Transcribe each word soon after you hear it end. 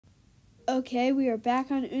Okay, we are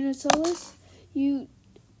back on Unusolus. You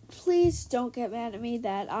please don't get mad at me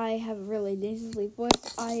that I have a really nasally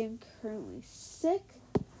voice. I am currently sick.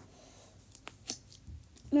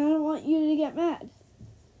 And I don't want you to get mad.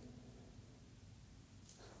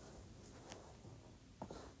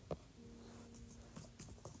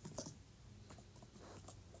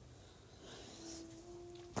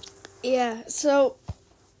 Yeah, so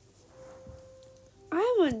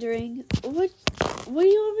I'm wondering, what do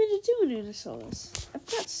you want me to do in Unusolus? I've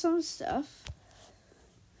got some stuff.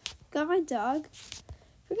 Got my dog.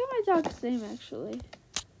 Forgot my dog's name, actually.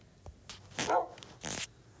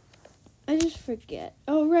 I just forget.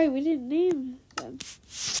 Oh, right, we didn't name them.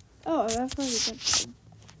 Oh, I've already done them.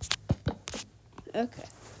 Okay.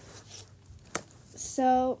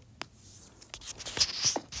 So,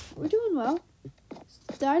 we're doing well.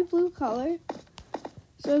 Dyed blue color.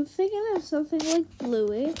 So I'm thinking of something like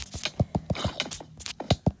Bluey.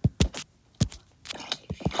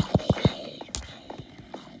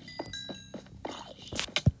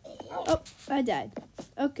 Oh, I died.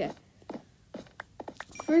 Okay.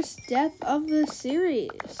 First death of the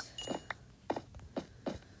series.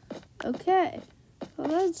 Okay. Well,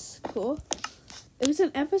 that's cool. It was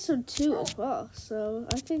in episode 2 as well, so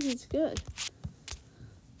I think it's good.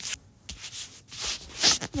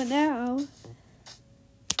 But now,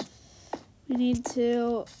 we need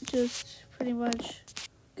to just pretty much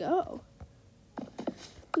go.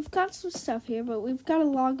 We've got some stuff here, but we've got a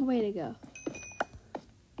long way to go.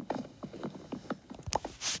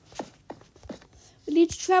 We need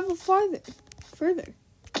to travel further.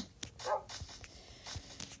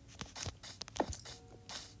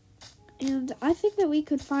 And I think that we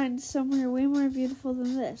could find somewhere way more beautiful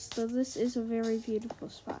than this. So this is a very beautiful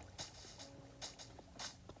spot.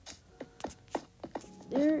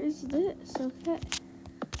 There is this, okay.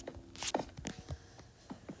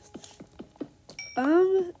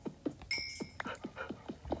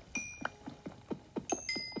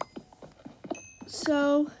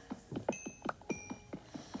 So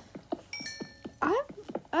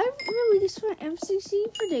I've released my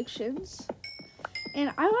MCC predictions,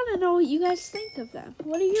 and I want to know what you guys think of them.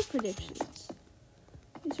 What are your predictions?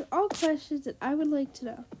 These are all questions that I would like to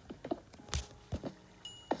know.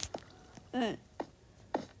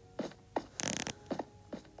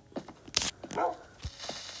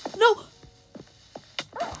 No!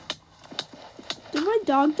 Did my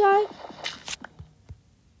dog die?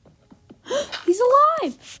 He's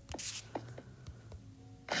alive!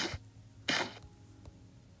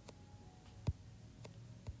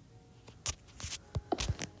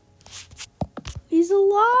 He's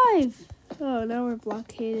alive! Oh, now we're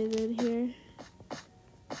blockaded in here.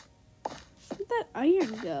 Where'd that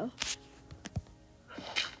iron go?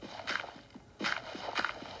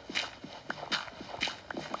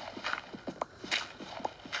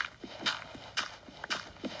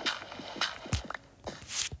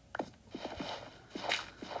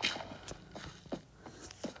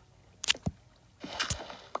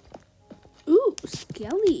 Ooh,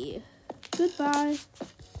 Skelly. Goodbye.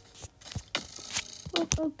 Oh,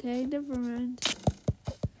 okay, never mind.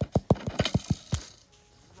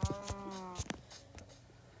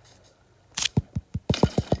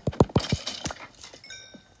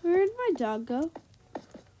 Where did my dog go?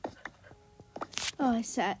 Oh, I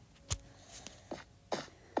sat.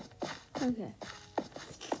 Okay.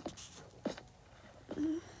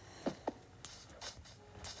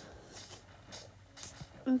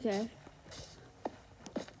 Okay.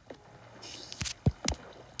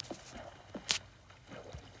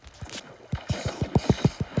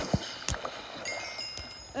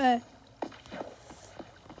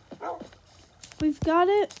 We've got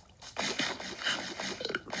it.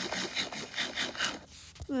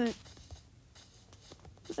 Right.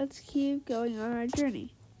 Let's keep going on our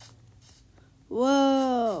journey.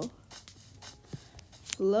 Whoa.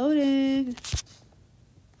 Floating.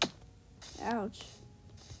 Ouch.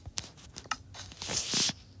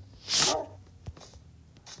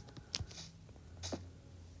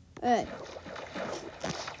 Alright.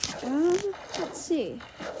 Let's see.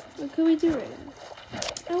 What can we do right now?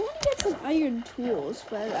 I want to get some iron tools,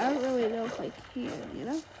 but I don't really know if I can, you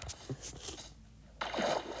know?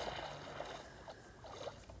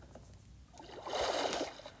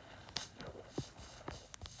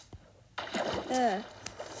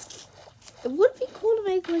 It would be cool to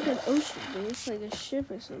make like an ocean base, like a ship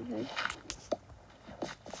or something.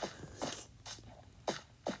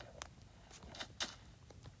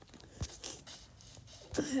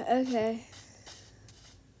 Okay.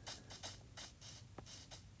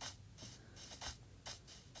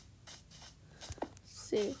 Let's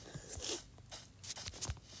see.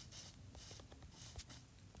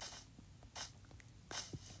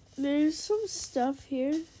 There's some stuff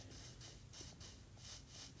here.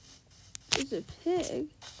 There's a pig.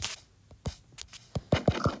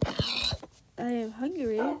 I am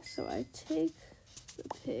hungry, so I take the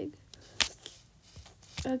pig.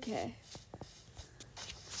 Okay.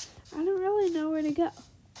 I don't really know where to go.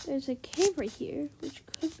 There's a cave right here, which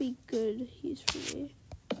could be good use for me.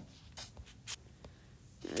 No,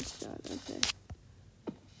 it's not. Okay.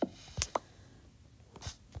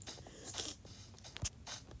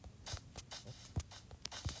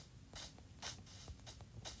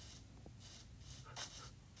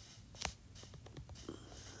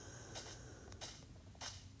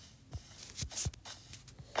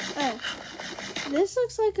 This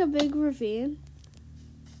looks like a big ravine.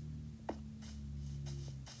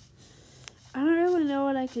 I don't really know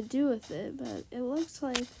what I could do with it, but it looks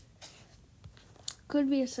like could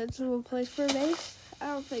be a sensible place for a base. I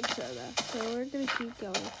don't think so, though. So we're gonna keep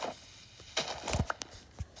going.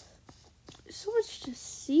 There's so much to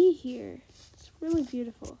see here. It's really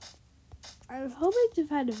beautiful. I'm hoping to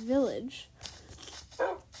find a village,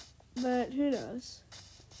 but who knows?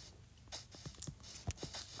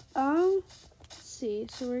 Let's see.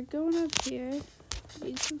 So we're going up here.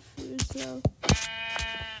 Need some food, though.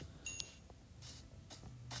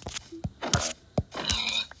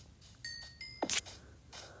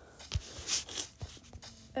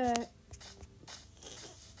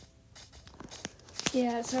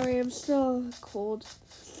 Yeah, sorry, I'm still cold.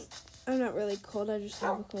 I'm not really cold, I just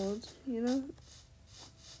have a cold, you know?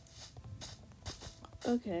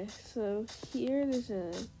 Okay, so here there's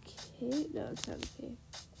a cave. No, it's not a cave.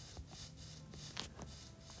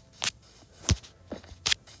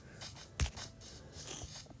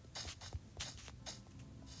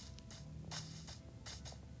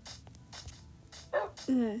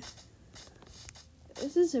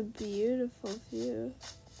 This is a beautiful view.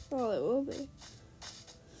 Well, it will be.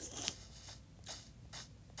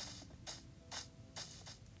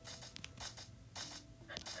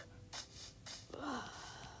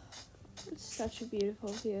 It's such a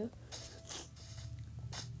beautiful view.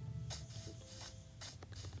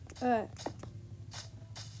 There's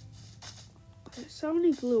so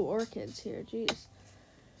many blue orchids here, jeez.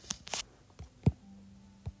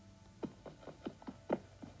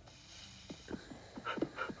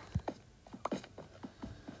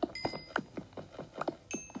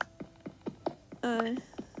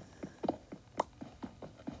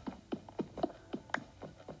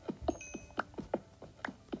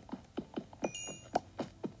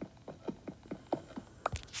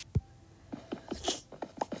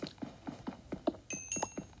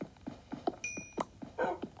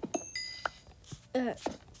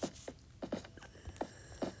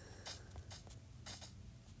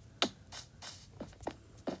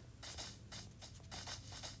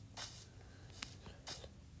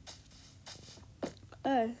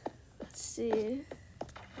 Let's see.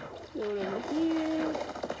 Going over here.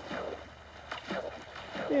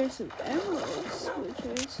 There's some emeralds, which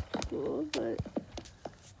is cool, but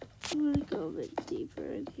I'm gonna go a bit deeper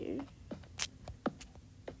in here.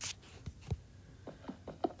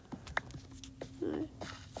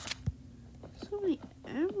 So many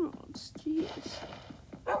emeralds, jeez.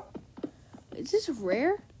 Is this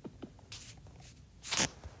rare?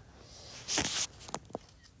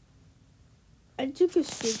 I took a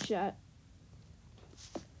screenshot.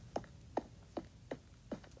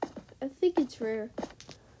 I think it's rare.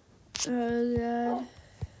 Oh god.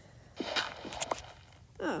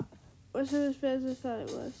 Oh, wasn't as bad as I thought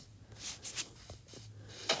it was.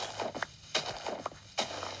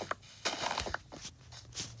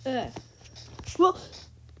 Well,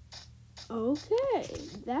 okay,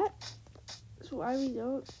 that's why we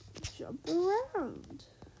don't jump around.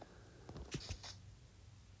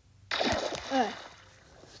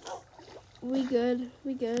 We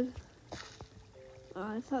good. Oh,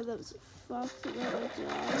 I thought that was a fox about a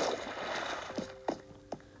dog.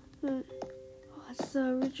 Oh, that's the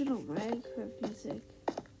original Minecraft music.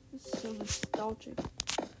 It's so nostalgic.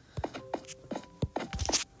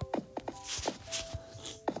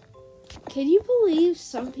 Can you believe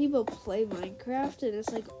some people play Minecraft and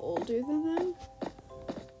it's like older than them?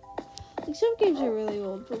 Like some games are really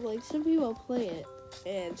old, but like some people play it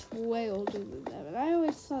and it's way older than them. And I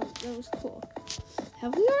always thought that was cool.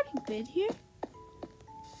 Have we already been here?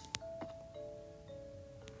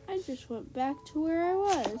 I just went back to where I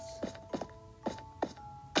was.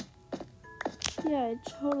 Yeah, I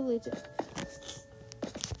totally did.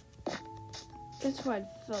 That's why it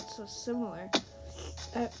felt so similar.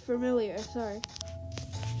 Familiar, sorry.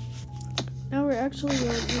 Now we're actually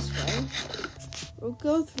going this way. We'll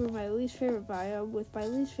go through my least favorite biome with my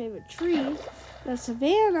least favorite tree, The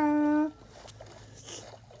Savannah.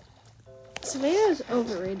 Savannah is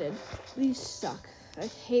overrated. These suck. I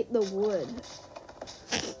hate the wood.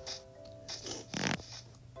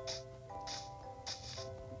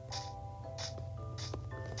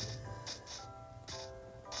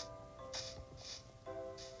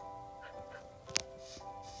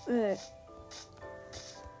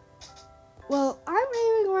 Well, I'm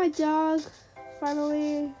naming my dog,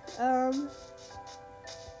 finally,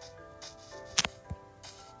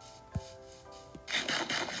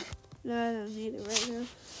 no, I don't need it right now.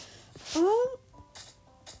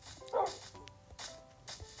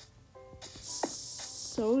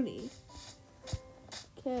 Sony.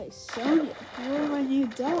 Okay, Sony, you're my new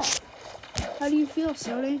dog. How do you feel,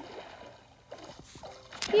 Sony?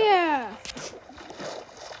 Yeah!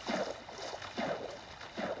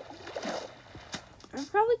 I'm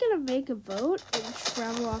probably gonna make a boat and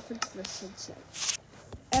travel off into the sunset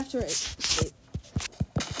after I sleep.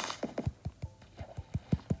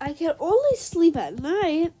 I can only sleep at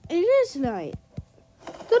night. It is night.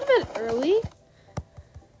 Go to bed early.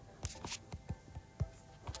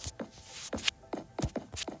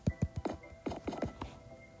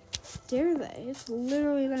 Dare they? It's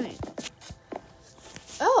literally night.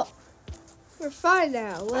 Oh! We're fine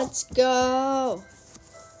now. Let's go.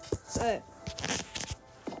 Alright.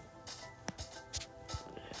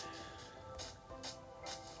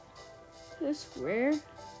 This where?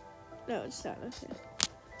 No, it's not. Okay.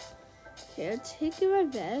 Okay, I'm taking my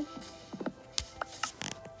bed.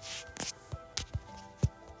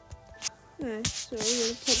 Alright, so we're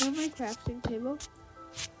gonna put on my crafting table.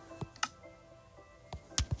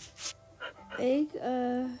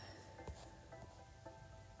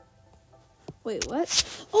 Wait, what?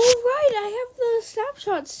 Oh, right, I have the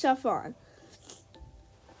snapshot stuff on.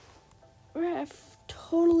 Right, I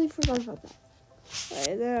totally forgot about that.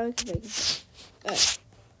 Alright, now I can make it. Alright.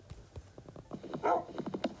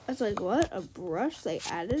 I was like, what? A brush? They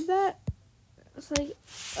added that? I was like,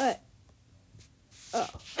 what? Oh,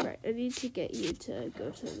 right. I need to get you to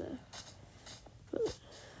go to the...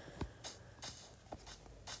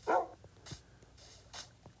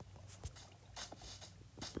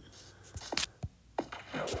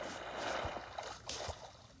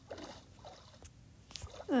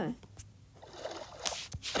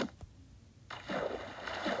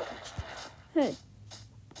 Hey.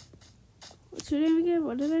 What's your name again?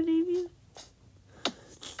 What did I name you?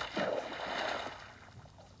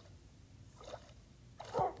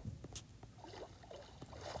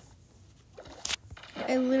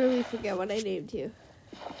 I literally forget what I named you.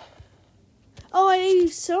 Oh, I named you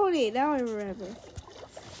Sony. Now I remember.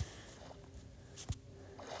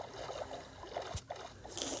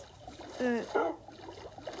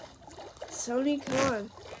 Sony, come on.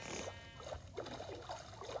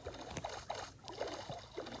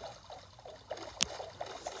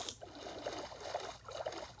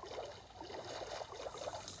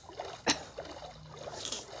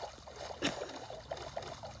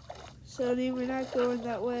 Sony, we're not going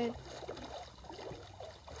that way.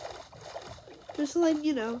 Just letting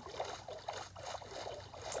you know.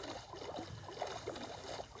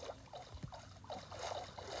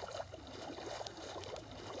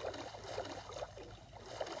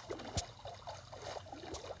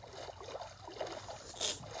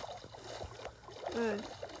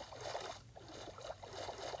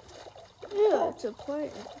 Yeah, it's a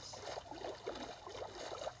plant.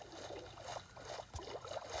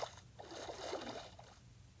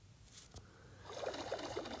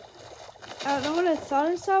 I don't know what I thought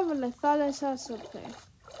I saw, but I thought I saw something.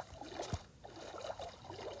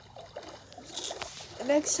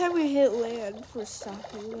 Next time we hit land, we're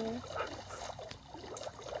stopping there.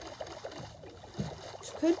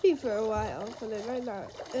 This could be for a while, but it might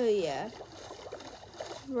not. Oh, yeah.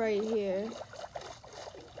 Right here.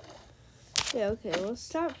 Yeah, okay, we'll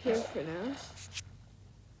stop here for now.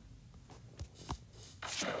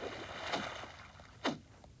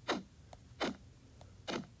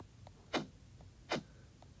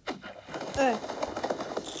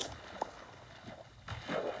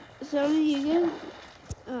 Sony, you good?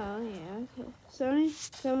 Oh, yeah, okay.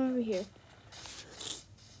 Sony, come over here.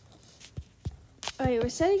 Alright, we're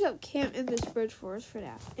setting up camp in this birch forest for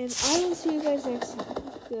now. And I will see you guys next time.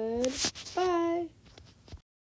 Goodbye.